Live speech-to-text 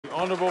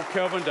Honourable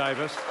Kelvin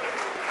Davis.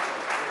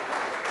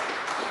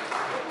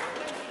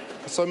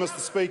 So, Mr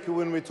Speaker,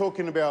 when we're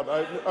talking about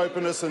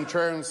openness and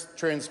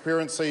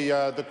transparency,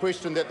 the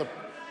question that the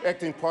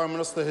Acting Prime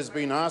Minister has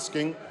been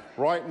asking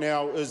right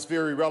now is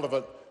very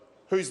relevant.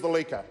 Who's the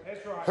leaker?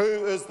 Who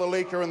is the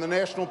leaker in the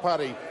National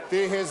Party?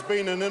 There has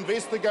been an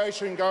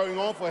investigation going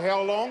on for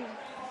how long?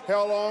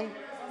 How long?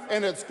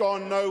 And it's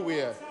gone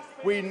nowhere.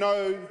 We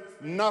know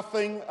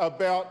nothing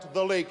about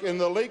the leak, and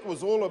the leak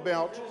was all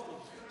about,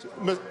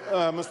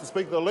 Mr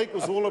Speaker, the leak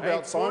was all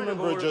about Simon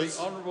Bridges.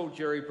 Honourable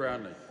Gerry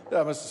Brownlee.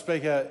 Mr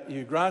Speaker,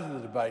 you granted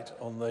the debate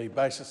on the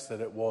basis that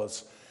it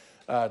was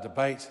a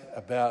debate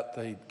about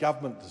the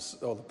government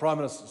or the Prime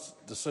Minister's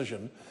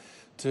decision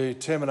to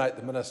terminate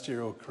the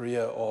ministerial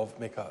career of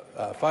Meka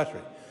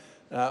Whaitiri.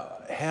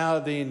 How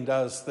then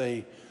does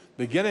the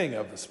beginning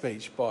of the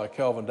speech by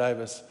Kelvin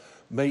Davis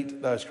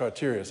meet those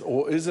criteria?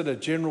 Or is it a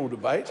general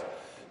debate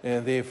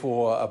and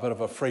therefore a bit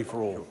of a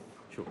free-for-all?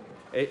 Sure.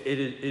 It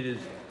is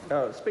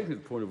speaking to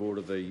the point of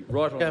order, the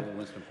Right Honourable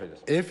Winston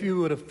Peterson. If you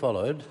would have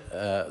followed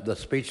the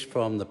speech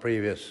from the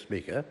previous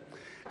speaker,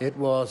 it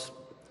was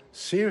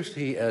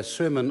seriously a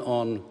sermon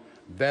on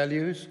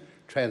values,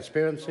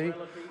 transparency,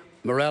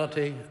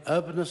 morality,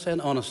 openness and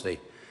honesty.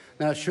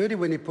 Now, surely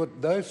when you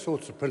put those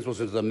sorts of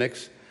principles into the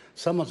mix,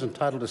 someone's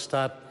entitled to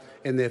start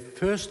in their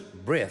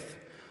first breath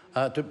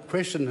to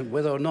question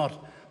whether or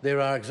not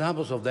there are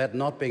examples of that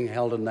not being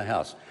held in the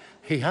House.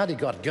 He hardly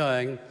got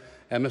going,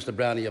 and Mr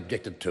Brownlee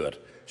objected to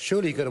it.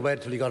 Surely he could have waited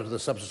until he got into the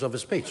substance of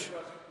his speech.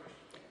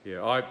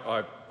 Yeah,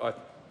 I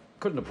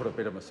couldn't have put it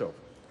better myself.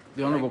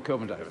 The Honourable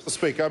Kelvin Davis.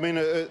 Speaker, I mean,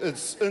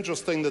 it's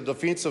interesting, the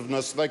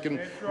defensiveness. They can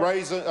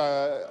raise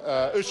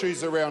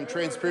issues around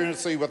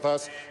transparency with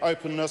us,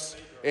 openness,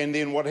 and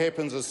then what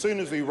happens as soon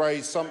as we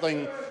raise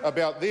something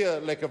about their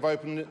lack of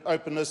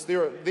openness,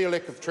 their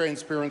lack of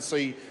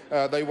transparency,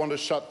 they want to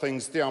shut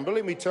things down. But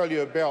let me tell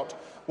you about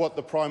what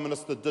the Prime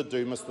Minister did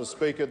do, Mr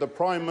Speaker. The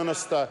Prime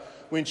Minister,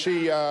 when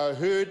she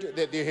heard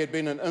that there had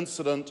been an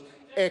incident,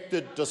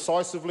 acted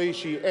decisively.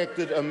 She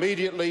acted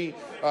immediately.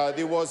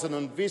 There was an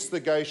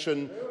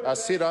investigation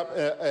set up,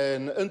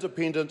 an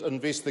independent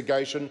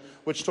investigation,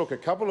 which took a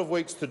couple of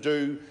weeks to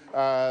do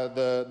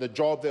the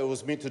job that it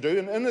was meant to do.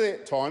 And in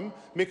that time,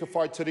 Meka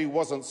Whaitiri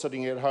wasn't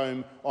sitting at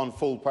home on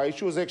full pay.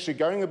 She was actually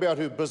going about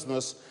her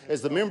business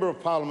as the Member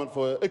of Parliament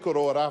for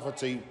Ikoroa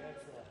Rāwhiti,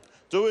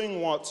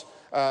 doing what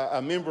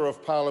a Member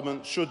of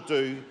Parliament should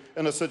do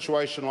in a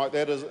situation like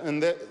that,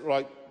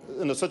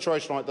 in a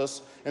situation like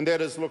this, and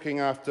that is looking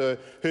after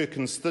her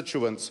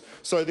constituents.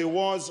 So there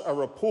was a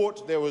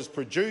report that was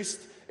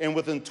produced, and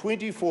within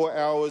 24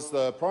 hours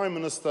the Prime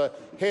Minister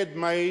had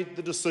made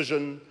the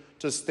decision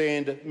to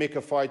stand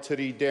Meka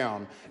Whaitiri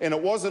down. And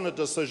it wasn't a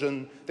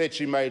decision that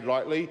she made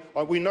lightly.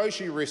 We know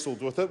she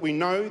wrestled with it. We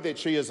know that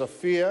she is a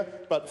fair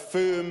but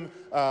firm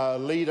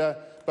leader,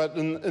 but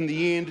in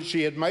the end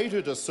she had made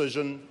her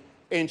decision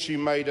and she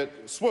made it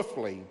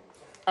swiftly.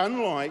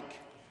 Unlike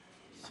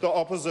the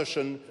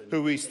opposition,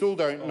 who we still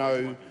don't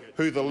know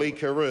who the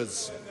leaker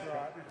is.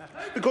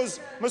 Because,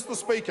 Mr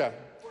Speaker,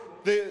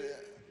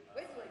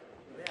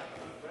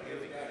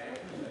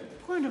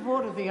 Point of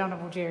order, the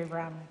Honourable Gerry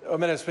Brownlee.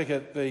 Madam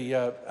Speaker,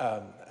 the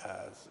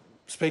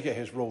Speaker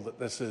has ruled that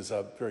this is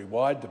a very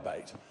wide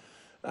debate.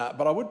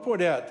 But I would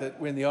point out that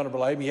when the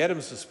Honourable Amy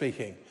Adams was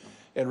speaking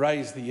and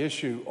raised the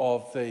issue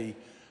of the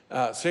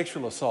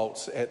sexual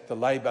assaults at the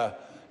Labor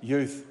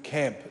youth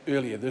camp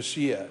earlier this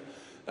year,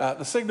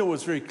 the signal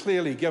was very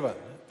clearly given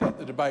that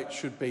the debate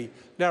should be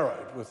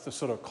narrowed with the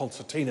sort of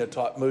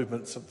concertina-type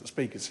movements of the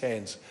Speaker's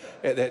hands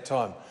at that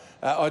time.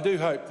 I do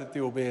hope that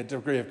there will be a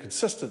degree of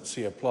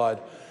consistency applied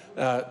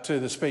to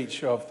the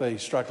speech of the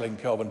struggling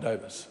Kelvin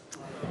Davis.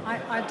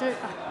 I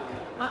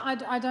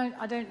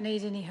don't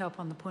need any help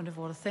on the point of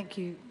order. Thank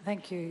you,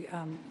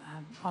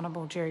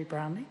 Honourable Gerry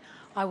Brownlee.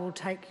 I will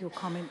take your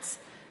comments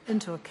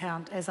into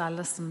account as I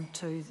listen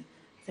to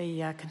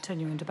the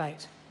continuing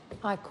debate.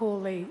 I call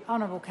the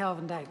Honourable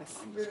Kelvin Davis.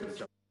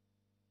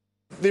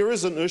 There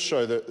is an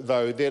issue,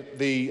 though, that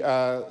the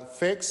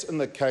facts in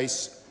the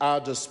case are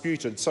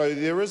disputed. So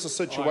there is a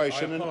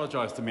situation... I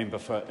apologise to the member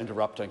for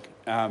interrupting.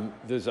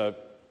 There's a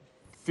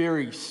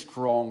very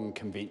strong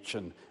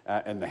convention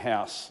in the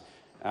House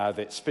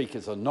that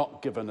speakers are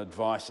not given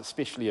advice,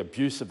 especially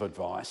abusive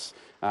advice,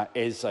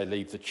 as they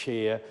leave the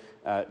chair.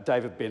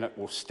 David Bennett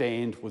will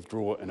stand,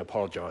 withdraw and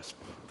apologise.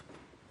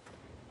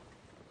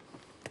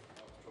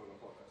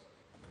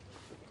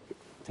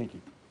 Thank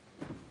you.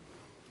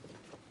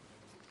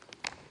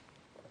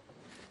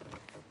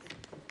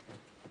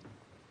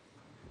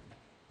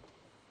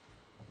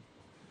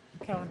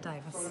 Kelvin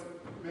Davis.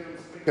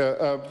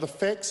 The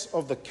facts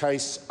of the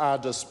case are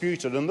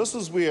disputed, and this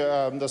is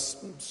where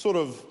this sort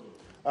of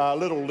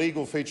little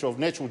legal feature of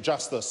natural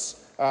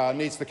justice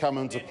needs to come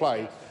into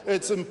play.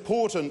 It's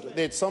important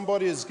that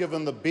somebody is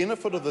given the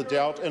benefit of the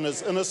doubt and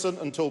is innocent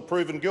until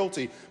proven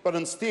guilty. But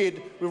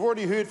instead, we've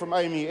already heard from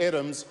Amy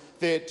Adams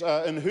that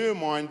in her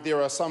mind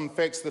there are some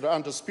facts that are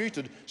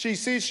undisputed. She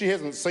says she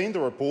hasn't seen the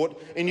report,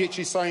 and yet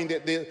she's saying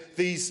that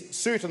these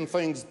certain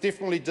things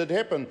definitely did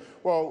happen.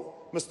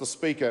 Well, Mr.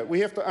 Speaker, we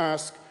have to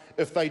ask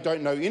if they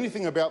don't know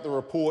anything about the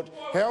report,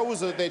 how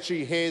is it that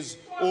she has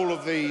all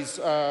of these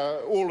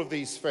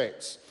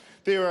facts?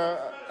 There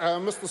are,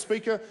 Mr.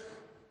 Speaker,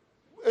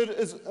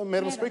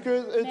 Madam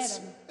Speaker,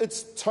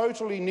 it's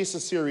totally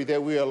necessary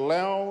that we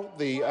allow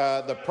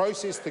the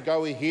process to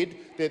go ahead,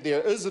 that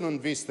there is an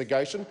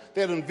investigation.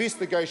 That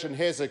investigation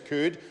has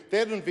occurred.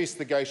 That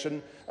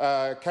investigation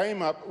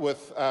came up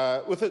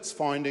with its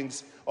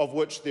findings, of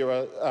which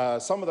there are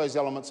some of those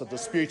elements are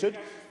disputed.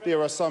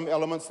 There are some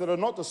elements that are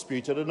not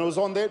disputed, and it was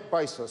on that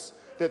basis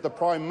that the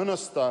Prime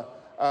Minister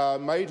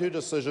made her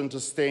decision to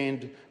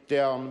stand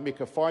down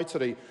Meka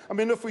Whaitiri. I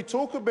mean, if we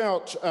talk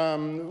about,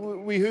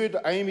 we heard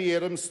Amy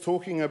Adams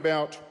talking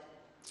about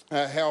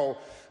how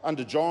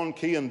under John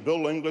Key and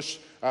Bill English,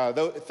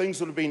 things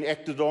would have been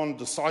acted on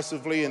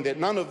decisively, and that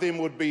none of them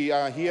would be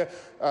here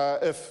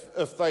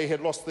if they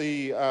had lost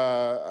the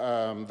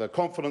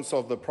confidence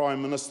of the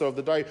Prime Minister of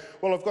the day.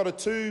 Well, I've got a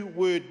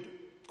two-word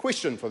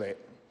question for that.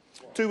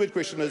 Two-word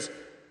question is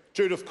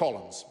Judith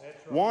Collins.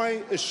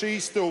 Why is she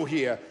still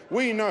here?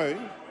 We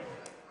know.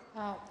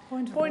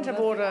 Point of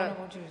order.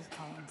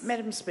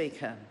 Madam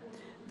Speaker,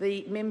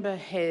 the member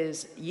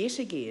has yet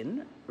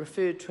again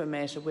referred to a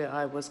matter where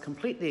I was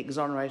completely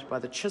exonerated by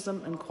the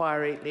Chisholm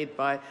inquiry led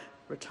by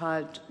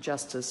retired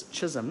Justice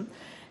Chisholm,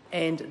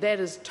 and that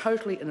is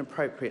totally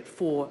inappropriate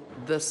for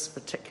this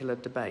particular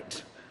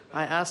debate.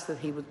 I ask that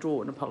he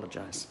withdraw and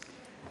apologise.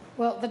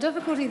 Well, the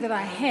difficulty that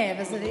I have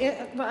is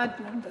that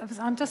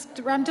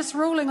I'm just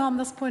ruling on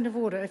this point of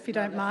order, if you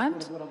don't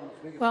mind.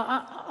 Well,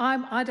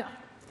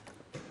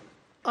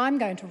 I'm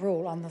going to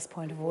rule on this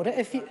point of order.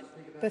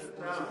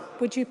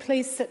 Would you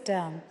please sit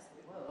down?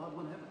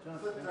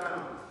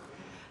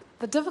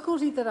 The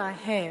difficulty that I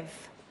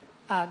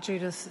have,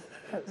 Judith,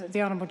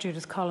 the Honourable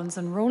Judith Collins,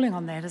 in ruling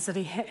on that is that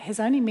he has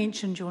only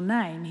mentioned your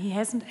name. He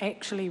hasn't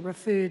actually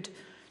referred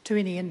to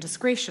any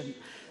indiscretion.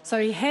 So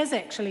he has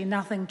actually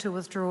nothing to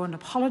withdraw and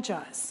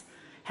apologise.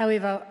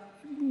 However,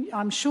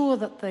 I'm sure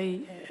that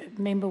the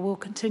member will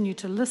continue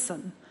to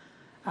listen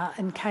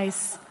in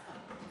case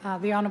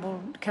the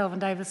Honourable Kelvin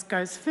Davis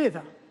goes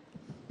further.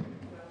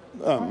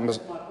 Madam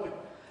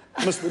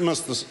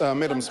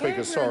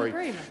Speaker,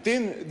 sorry.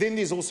 Then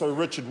there's also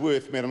Richard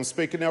Worth, Madam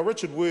Speaker. Now,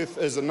 Richard Worth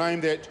is a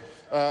name that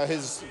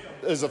is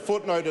a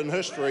footnote in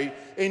history,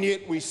 and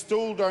yet we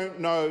still don't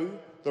know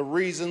the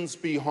reasons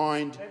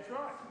behind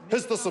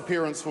his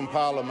disappearance from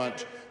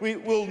Parliament. We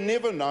will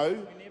never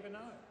know.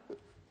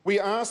 We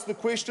ask the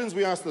questions,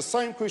 we ask the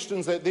same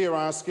questions that they're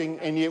asking,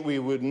 and yet we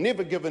were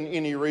never given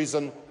any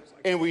reason,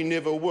 and we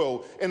never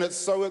will. And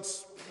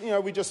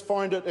we just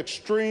find it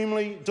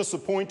extremely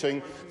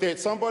disappointing that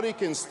somebody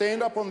can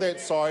stand up on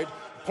that side,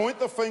 point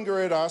the finger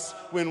at us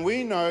when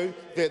we know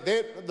that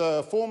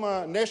the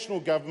former national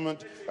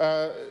government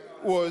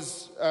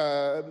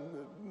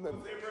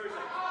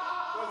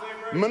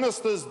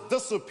ministers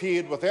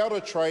disappeared without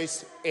a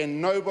trace,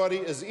 and nobody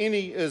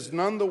is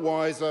none the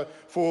wiser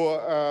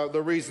for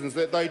the reasons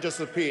that they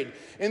disappeared.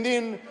 And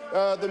then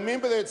the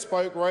member that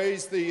spoke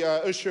raised the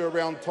issue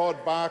around Todd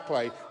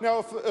Barclay.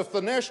 Now, if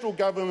the national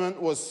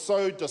government was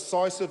so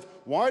decisive,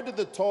 why did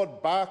the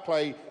Todd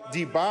Barclay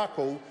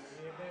debacle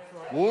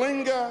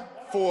linger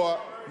for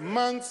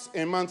months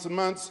and months and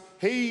months?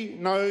 He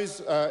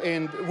knows,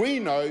 and we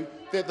know,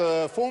 that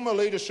the former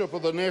leadership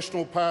of the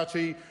National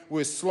Party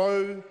were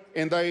slow,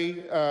 and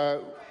they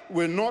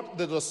were not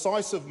the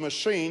decisive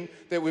machine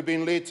that we've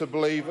been led to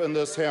believe in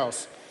this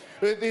House.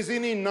 There's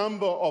any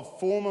number of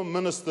former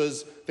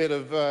ministers that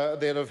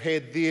have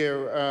had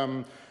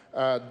their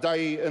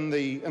day in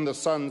the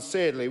sun,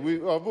 sadly.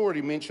 I've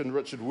already mentioned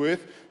Richard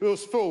Worth. There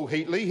was Phil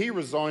Heatley. He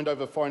resigned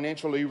over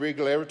financial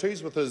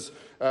irregularities with his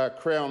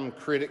Crown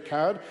credit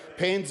card.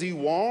 Pansy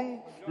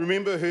Wong,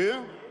 remember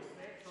her?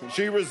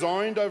 She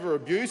resigned over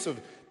abuse of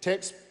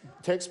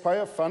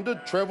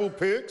taxpayer-funded travel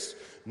perks.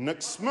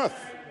 Nick Smith.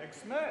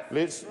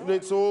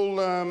 Let's all,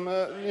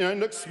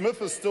 Nick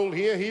Smith is still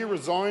here. He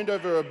resigned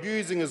over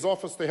abusing his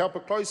office to help a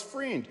close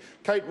friend.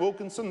 Kate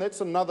Wilkinson,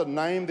 that's another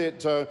name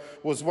that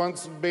was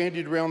once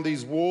bandied around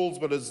these walls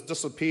but has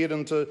disappeared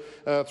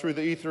through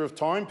the ether of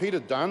time. Peter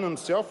Dunn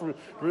himself,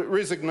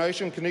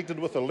 resignation connected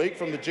with a leak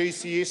from the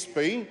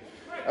GCSB.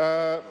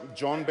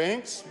 John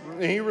Banks,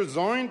 he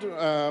resigned.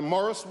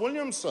 Morris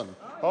Williamson,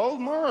 old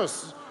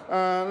Morris.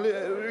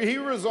 He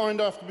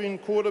resigned after being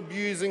caught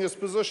abusing his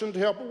position to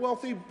help a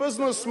wealthy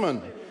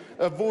businessman,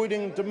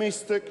 avoiding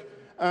domestic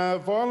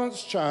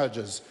violence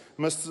charges.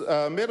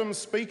 Madam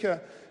Speaker,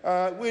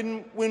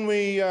 when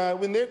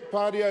that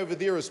party over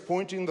there is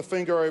pointing the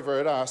finger over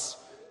at us,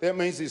 that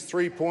means there's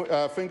three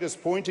fingers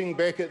pointing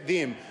back at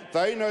them.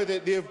 They know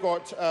that they've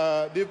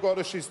got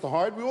issues to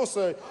hide. We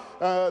also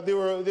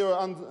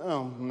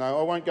no,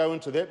 I won't go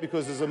into that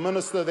because there's a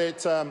minister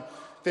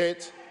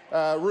that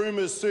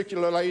rumours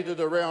circulated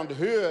around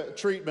her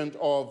treatment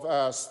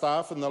of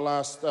staff in the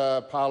last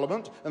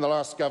Parliament, in the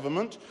last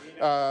government.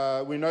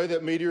 We know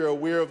that media are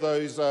aware of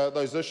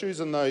those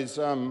issues and those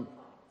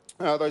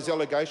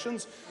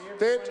allegations.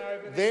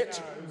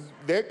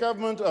 That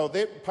government, or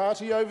that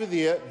party over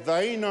there,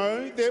 they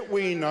know that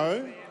we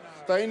know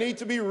They need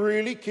to be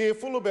really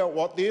careful about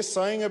what they're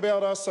saying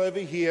about us over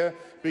here,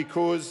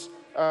 because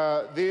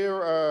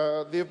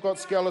they've got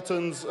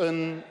skeletons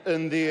in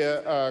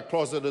their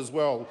closet as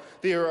well.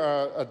 There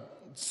are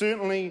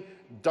certainly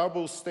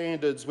double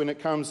standards when it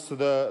comes to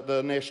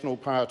the National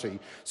Party.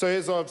 So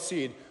as I've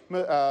said,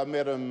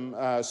 Madam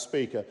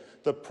Speaker,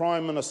 the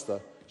Prime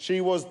Minister,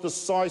 she was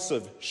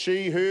decisive.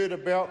 She heard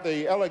about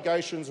the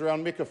allegations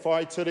around Meka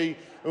Whaitiri.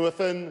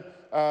 Within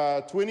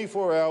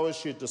 24 hours,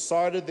 she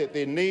decided that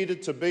there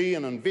needed to be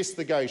an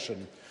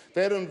investigation.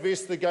 That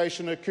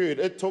investigation occurred.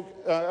 It took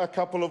a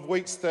couple of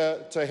weeks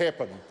to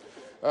happen.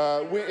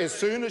 As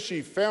soon as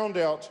she found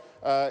out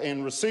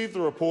and received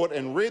the report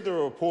and read the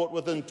report,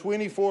 within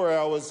 24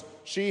 hours,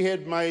 she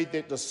had made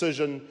that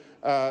decision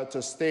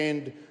to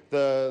stand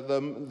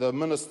the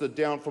minister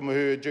down from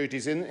her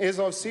duties. And as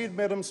I've said,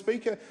 Madam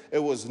Speaker, it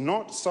was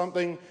not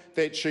something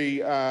that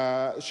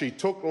she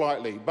took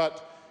lightly.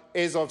 But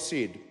as I've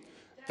said,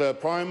 the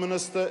Prime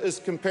Minister is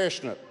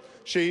compassionate.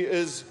 She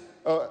is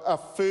a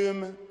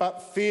firm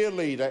but fair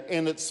leader,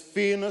 and it's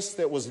fairness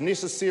that was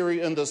necessary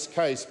in this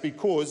case,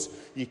 because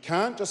you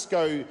can't just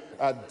go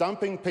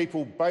dumping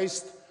people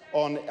based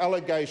on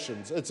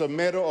allegations. It's a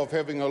matter of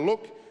having a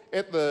look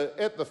at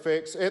the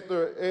facts, at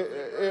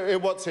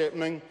what's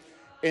happening,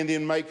 and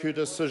then make her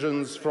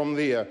decisions from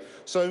there.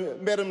 So,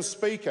 Madam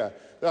Speaker,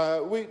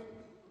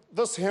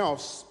 this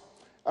House,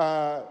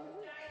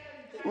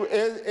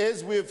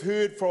 as we've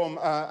heard from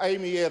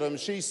Amy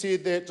Adams, she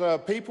said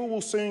that people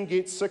will soon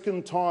get sick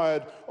and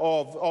tired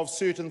of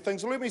certain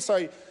things. Well, let me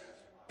say,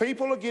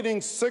 people are getting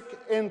sick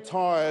and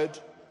tired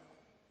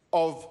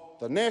of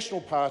the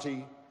National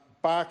Party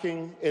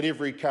barking at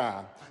every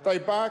car. They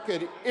bark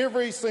at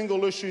every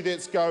single issue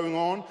that's going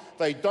on.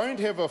 They don't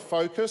have a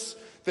focus.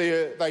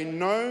 They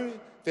know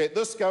that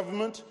this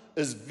government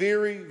is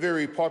very,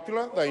 very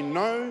popular. They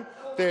know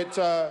that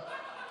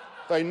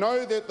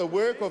the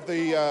work of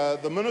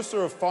the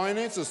Minister of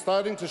Finance is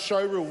starting to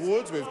show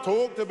rewards. We've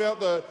talked about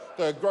the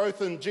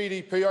growth in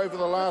GDP over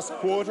the last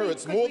quarter.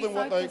 It's more than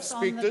what they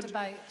expected.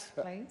 Debate,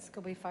 please?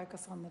 Could we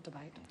focus on the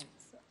debate, please?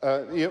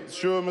 Yep,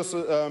 sure,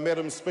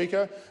 Madam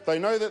Speaker. They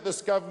know that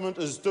this government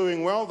is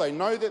doing well. They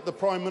know that the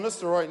Prime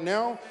Minister right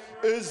now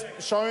is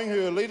showing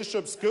her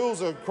leadership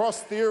skills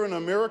across there in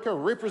America,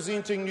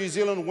 representing New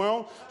Zealand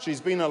well.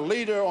 She's been a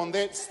leader on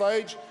that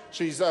stage.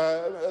 She's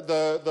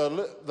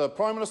the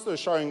Prime Minister is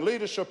showing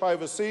leadership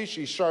overseas.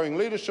 She's showing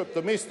leadership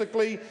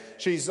domestically.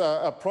 She's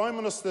a Prime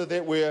Minister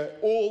that we're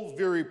all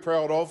very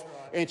proud of,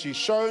 and she's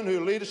shown her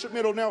leadership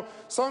medal. Now,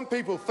 some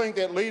people think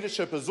that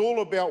leadership is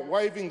all about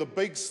waving the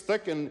big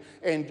stick and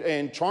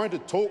trying to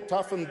talk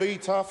tough and be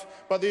tough,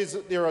 but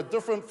there are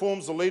different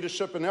forms of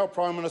leadership, and our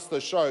Prime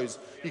Minister shows.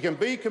 You can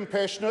be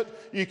compassionate,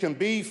 you can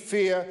be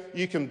fair,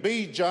 you can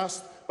be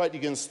just, but you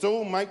can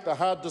still make the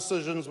hard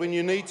decisions when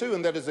you need to,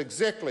 and that is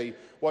exactly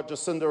what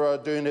Jacinda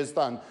Ardern has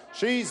done.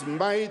 She's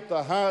made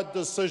the hard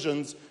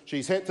decisions.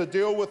 She's had to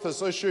deal with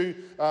this issue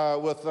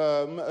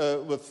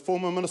with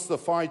former Minister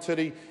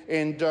Whaitiri,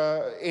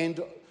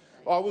 and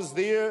I was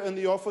there in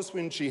the office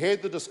when she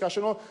had the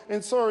discussion.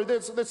 And sorry,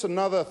 that's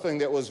another thing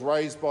that was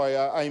raised by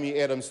Amy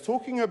Adams,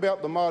 talking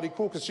about the Māori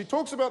caucus. She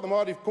talks about the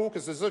Māori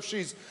caucus as if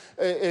she's,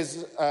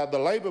 the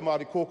Labour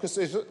Māori caucus,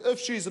 as if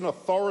she's an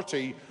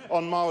authority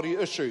on Māori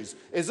issues,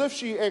 as if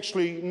she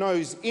actually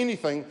knows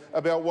anything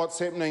about what's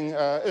happening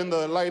in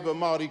the Labour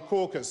Māori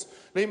caucus.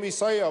 Let me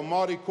say, our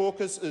Māori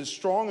caucus is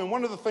strong, and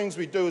one of the things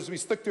we do is we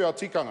stick to our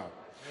tikanga.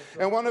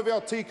 And one of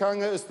our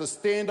tikanga is to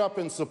stand up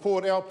and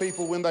support our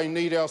people when they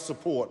need our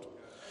support.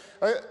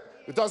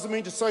 It doesn't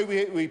mean to say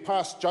we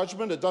pass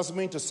judgment, it doesn't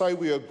mean to say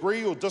we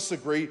agree or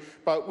disagree,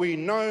 but we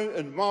know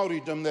in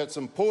Māoridom that it's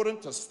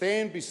important to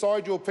stand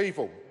beside your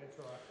people. That's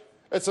right.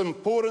 It's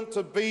important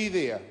to be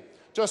there,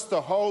 just to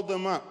hold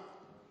them up,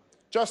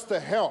 just to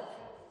help.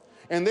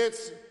 And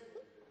that's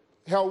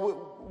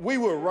how we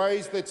were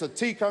raised. That's a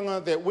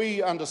tikanga that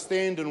we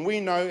understand and we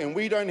know, and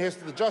we don't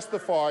have to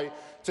justify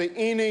to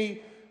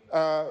any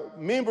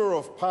member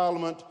of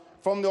Parliament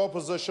from the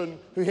opposition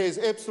who has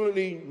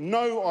absolutely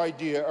no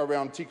idea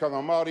around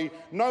tikanga Māori,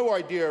 no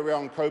idea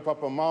around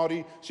kaupapa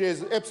Māori. She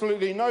has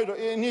absolutely no,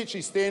 and yet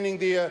she's standing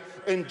there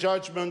in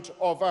judgment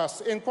of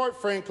us. And quite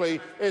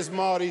frankly, as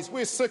Māoris,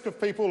 we're sick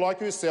of people like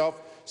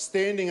herself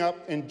standing up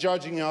and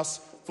judging us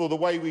for the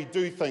way we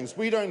do things.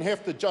 We don't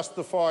have to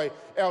justify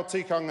our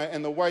tikanga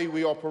and the way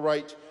we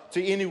operate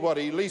to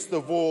anybody, least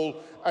of all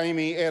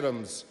Amy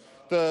Adams.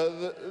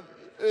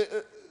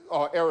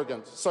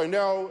 Arrogant. So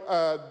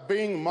now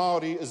being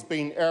Māori is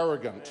being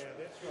arrogant.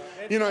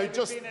 You know,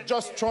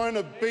 just trying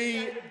to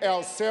be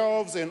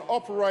ourselves and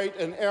operate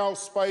in our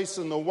space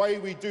and the way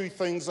we do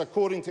things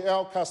according to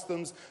our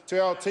customs,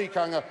 to our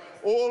tikanga.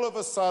 All of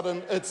a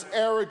sudden, it's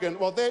arrogant.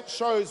 Well, that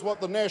shows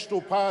what the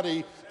National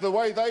Party, the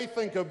way they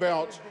think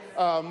about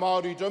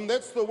Māoridom.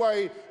 That's the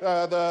way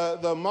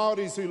the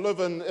Māoris who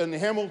live in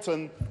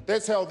Hamilton,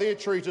 that's how they're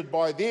treated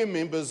by their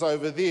members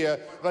over there.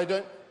 They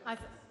don't...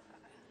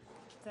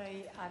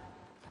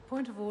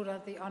 Point of order,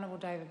 the Honourable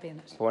David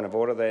Bennett. Point of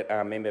order,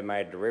 that member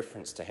made a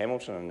reference to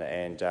Hamilton,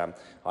 and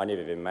I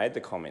never even made the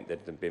comment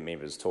that the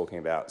member was talking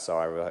about, so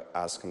I will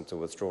ask him to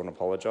withdraw and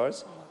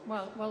apologise.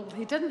 Well,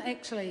 he didn't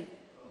actually.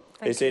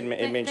 He said he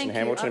mentioned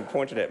Hamilton and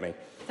pointed at me.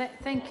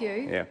 Thank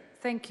you. Yeah.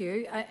 Thank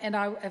you. And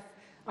I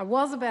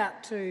was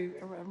about to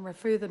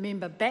refer the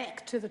member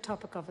back to the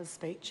topic of his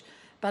speech,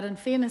 but in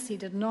fairness, he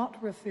did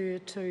not refer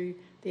to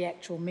the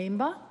actual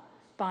member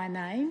by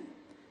name.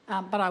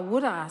 But I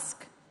would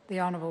ask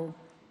the Honourable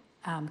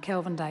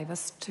Kelvin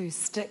Davis to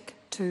stick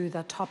to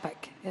the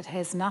topic. It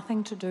has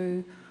nothing to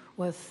do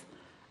with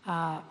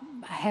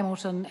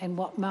Hamilton and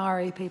what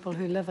Maori people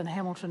who live in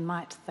Hamilton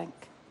might think.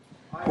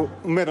 Well,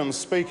 Madam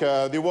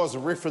Speaker, there was a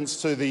reference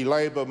to the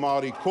Labour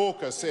Māori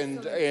caucus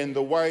and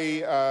the way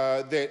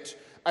that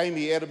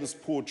Amy Adams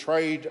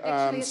portrayed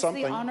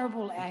something. The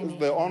Honourable Amy.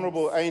 The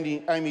Honourable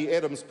Amy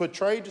Adams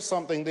portrayed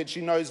something that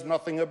she knows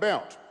nothing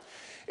about.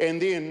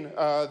 And then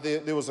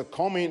there was a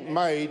comment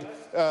made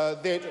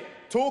that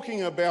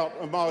talking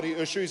about Māori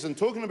issues and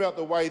talking about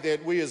the way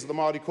that we as the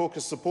Māori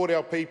caucus support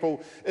our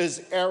people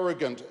is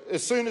arrogant.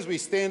 As soon as we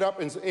stand up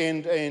and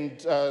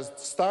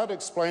start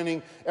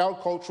explaining our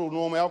cultural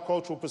norm, our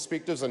cultural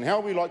perspectives and how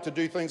we like to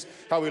do things,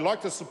 how we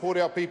like to support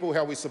our people,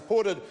 how we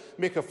supported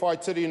Meka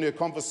Whaitiri in her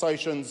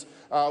conversations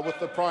with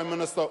the Prime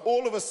Minister,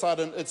 all of a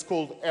sudden it's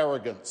called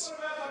arrogance.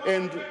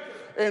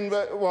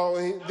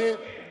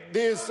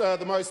 There's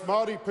the most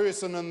Māori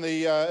person in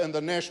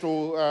the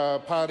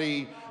National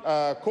Party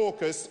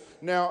caucus,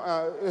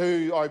 now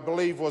who I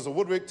believe was a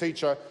woodwork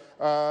teacher,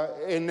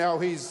 and now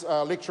he's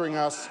lecturing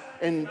us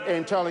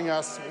and telling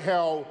us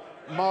how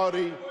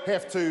Māori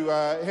have to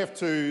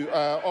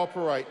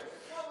operate.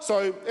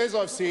 So, as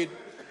I've said,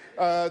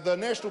 the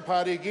National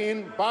Party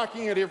again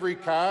barking at every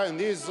car, and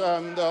there's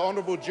the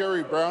Honourable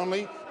Gerry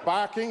Brownlee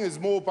barking. There's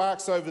more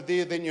barks over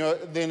there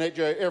than at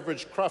your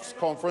average Crufts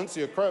conference,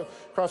 your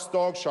Crufts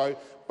dog show.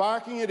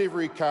 Barking at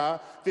every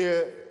car.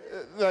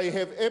 They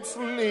have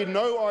absolutely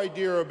no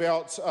idea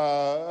about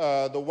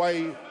the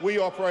way we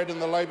operate in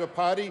the Labour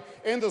Party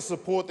and the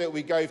support that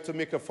we gave to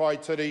Meka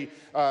Whaitiri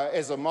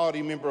as a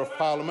Māori Member of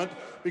Parliament,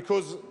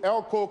 because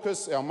our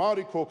caucus, our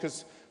Māori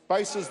caucus,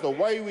 bases the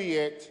way we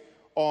act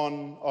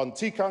on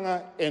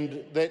tikanga,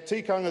 and that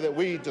tikanga that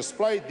we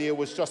displayed there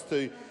was just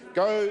to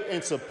go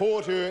and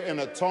support her in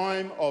a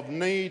time of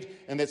need,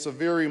 and that's a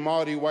very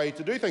Māori way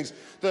to do things.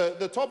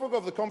 The topic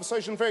of the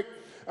conversation, in fact,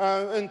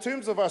 in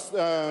terms of us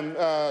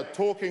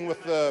talking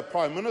with the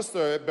Prime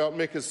Minister about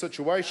Meka's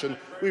situation,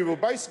 we were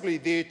basically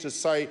there to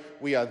say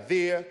we are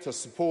there to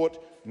support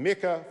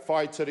Meka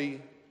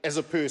Whaitiri as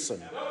a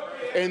person.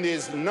 And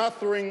there's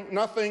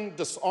nothing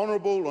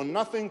dishonourable or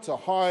nothing to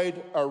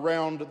hide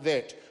around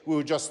that. We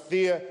were just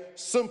there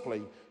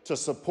simply to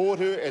support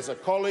her as a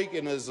colleague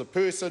and as a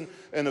person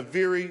in a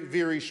very,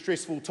 very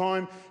stressful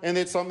time, and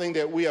that's something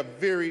that we are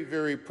very,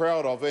 very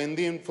proud of. And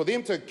then for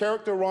them to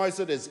characterise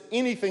it as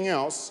anything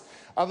else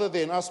other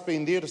than us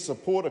being there to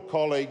support a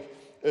colleague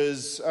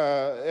is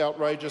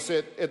outrageous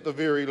at the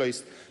very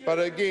least.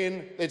 But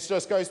again, it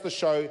just goes to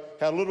show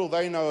how little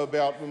they know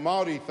about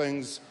Māori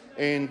things,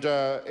 and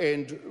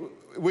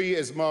we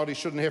as Māori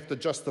shouldn't have to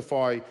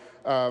justify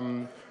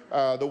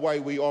the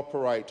way we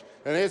operate.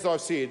 And as I've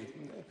said,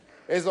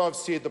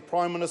 the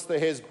Prime Minister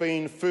has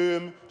been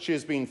firm, she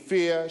has been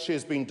fair, she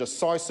has been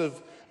decisive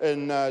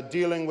in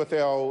dealing with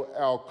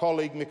our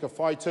colleague Meka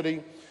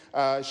Whaitiri.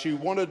 She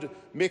wanted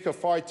Meka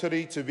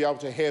Whaitiri to be able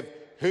to have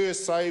her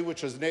say,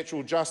 which is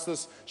natural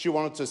justice. She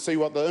wanted to see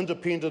what the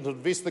independent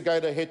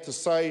investigator had to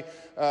say,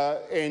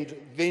 and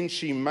then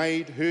she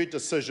made her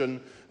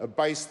decision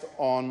based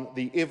on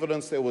the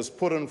evidence that was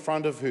put in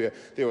front of her.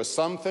 There are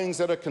some things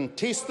that are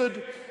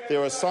contested,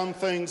 there are some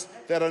things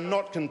that are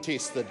not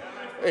contested,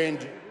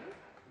 and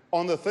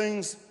on the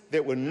things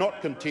that were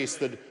not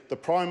contested, the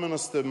Prime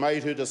Minister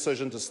made her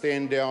decision to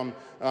stand down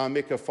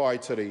Meka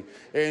Whaitiri.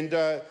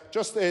 And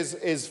just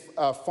as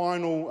a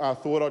final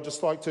thought, I'd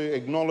just like to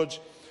acknowledge,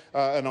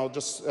 and I'll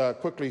just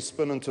quickly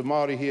spin into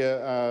Māori here,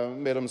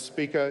 Madam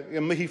Speaker, e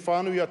mihi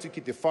whānui atu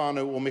ki te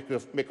whānau o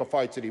Meka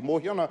Whaitiri. Mō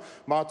hiana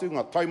mātu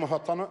ngā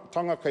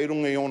taimahatanga kei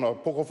runga I ona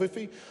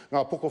pokowhiwhi,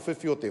 ngā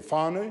pokowhiwhi o te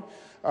whānau.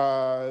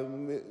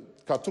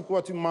 Ka tuku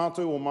atu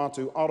mātou o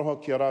mātou aroha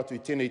ki a rātou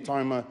tēnei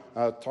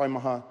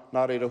taimaha,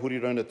 nā reira huri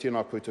rauna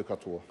tēnā koutou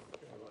katoa.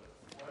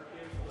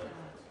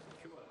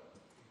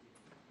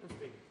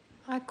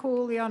 I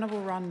call the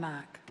Honourable Hon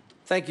Meka.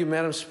 Thank you,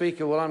 Madam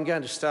Speaker. Well, I'm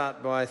going to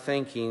start by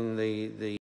thanking the